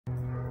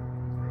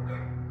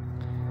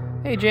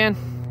Hey Jan,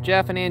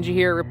 Jeff and Angie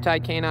here at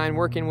Riptide Canine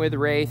working with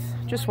Wraith.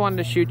 Just wanted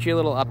to shoot you a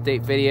little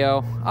update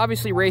video.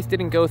 Obviously Wraith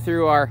didn't go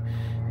through our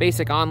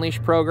basic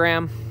on-leash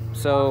program,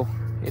 so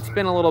it's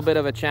been a little bit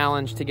of a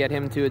challenge to get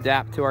him to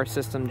adapt to our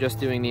system just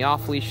doing the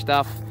off-leash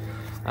stuff.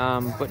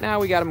 But now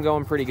we got him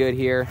going pretty good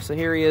here. So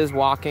here he is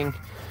walking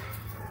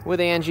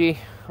with Angie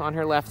on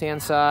her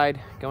left-hand side,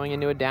 going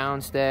into a down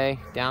stay.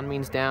 Down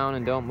means down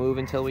and don't move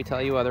until we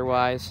tell you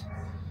otherwise.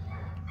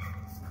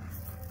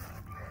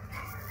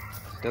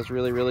 Does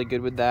really, really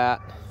good with that.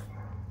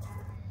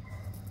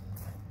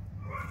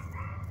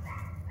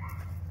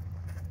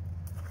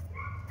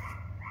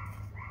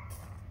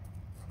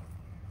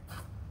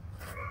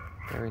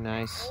 Very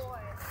nice.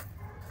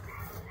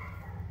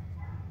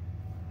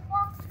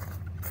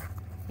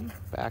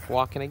 Back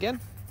walking again.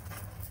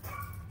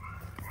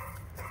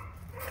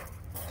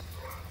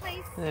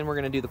 And then we're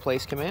going to do the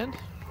place command.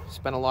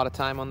 Spent a lot of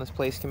time on this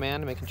place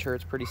command, making sure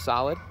it's pretty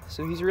solid.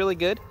 So he's really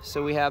good.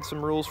 So we have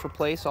some rules for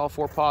place. All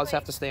 4 paws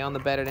have to stay on the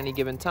bed at any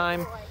given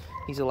time.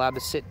 He's allowed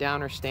to sit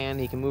down or stand.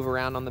 He can move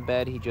around on the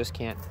bed. He just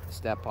can't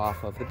step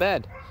off of the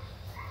bed.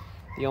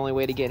 The only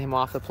way to get him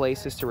off the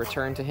place is to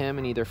return to him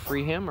and either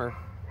free him or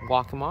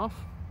walk him off.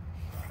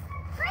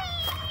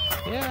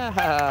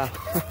 Yeah.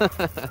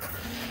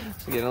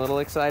 So getting a little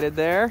excited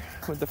there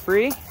with the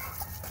free.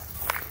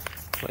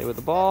 Play with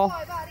the ball.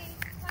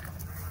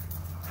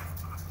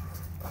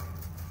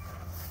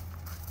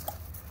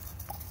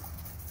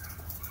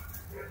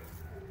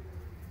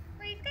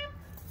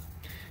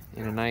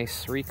 And a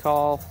nice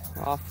recall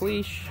off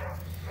leash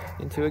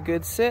into a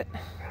good sit.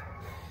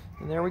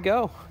 And there we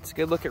go. It's a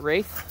good look at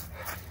Wraith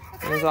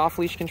and his off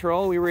leash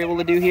control we were able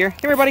to do here.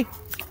 Come here, buddy.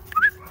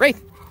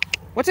 Wraith,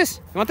 what's this?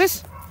 You want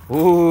this?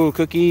 Ooh,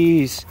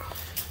 cookies.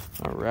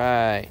 All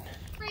right.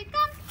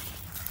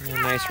 And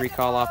a nice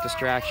recall off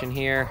distraction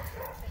here.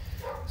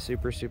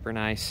 Super, super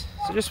nice.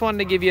 So just wanted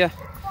to give you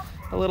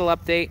a little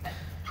update.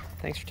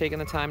 Thanks for taking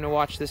the time to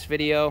watch this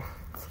video.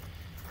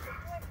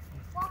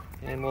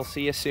 And we'll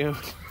see you soon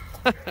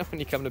when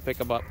you come to pick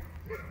them up.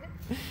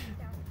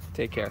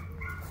 Take care.